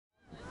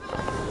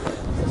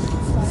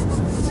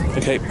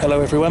Okay,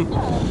 hello everyone.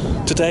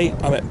 Today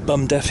I'm at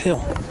Bum Deaf Hill.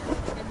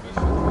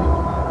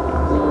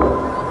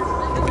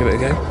 Give it a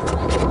go.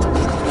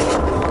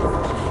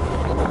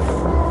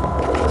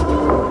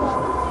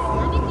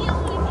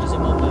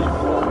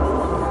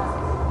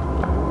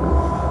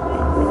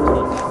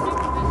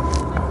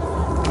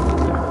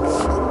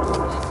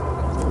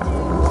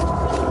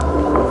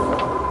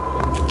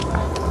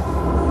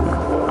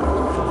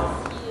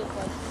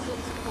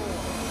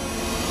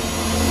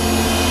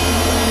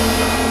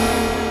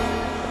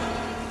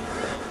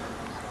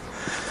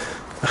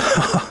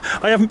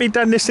 I haven't been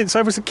down this since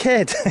I was a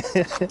kid.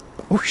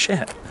 Oh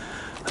shit,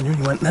 I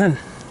nearly went then.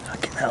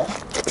 Fucking hell.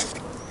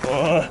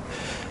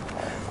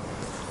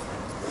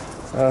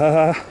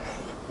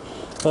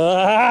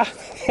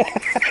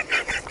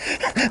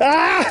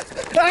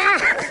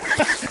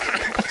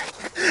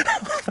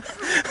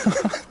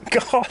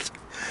 God.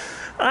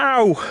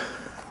 Ow.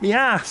 Me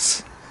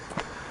ass.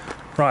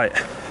 Right.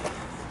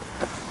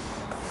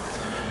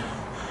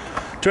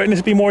 Do you reckon this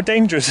would be more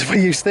dangerous if I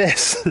use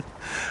this?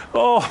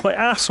 Oh, my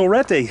ass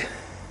already.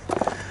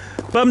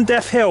 Bum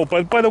Deaf Hill,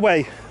 by the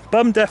way,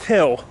 Bum Deaf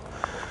Hill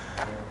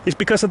is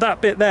because of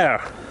that bit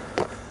there.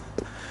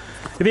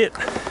 If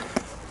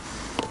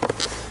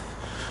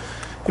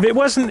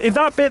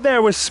that bit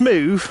there was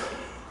smooth,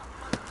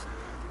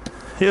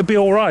 it would be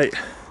alright.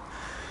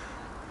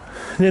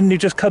 And then you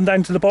just come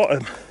down to the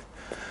bottom.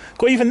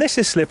 God, even this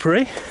is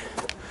slippery.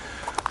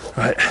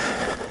 Right.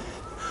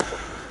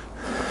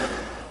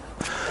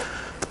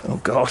 Oh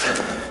God.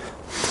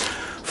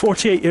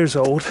 48 years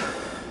old,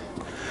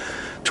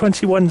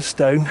 21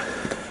 stone,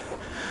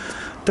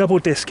 double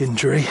disc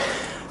injury,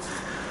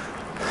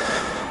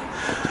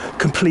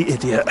 complete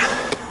idiot.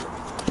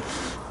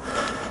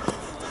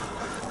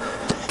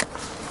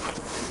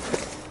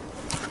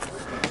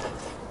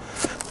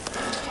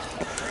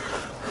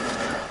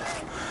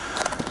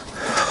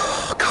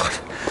 Oh God.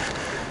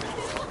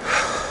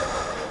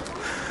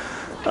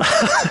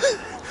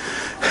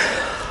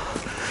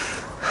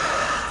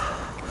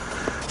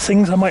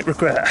 Things I might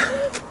regret.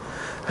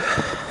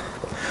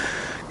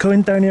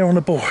 Going down here on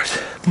a board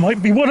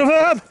might be one of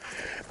them.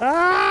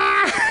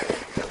 Ah!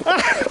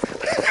 Ah!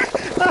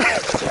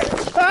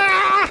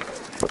 Ah!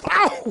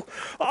 Ow!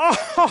 Oh!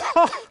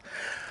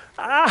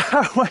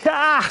 Ah! My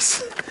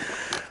ass!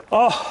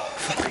 Oh!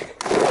 Fuck.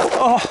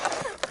 Oh!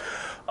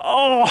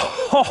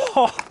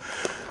 Oh!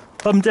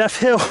 Bum Deaf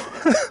Hill.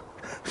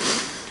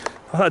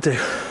 What'll that do?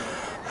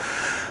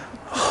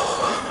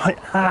 Oh, my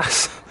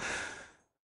ass.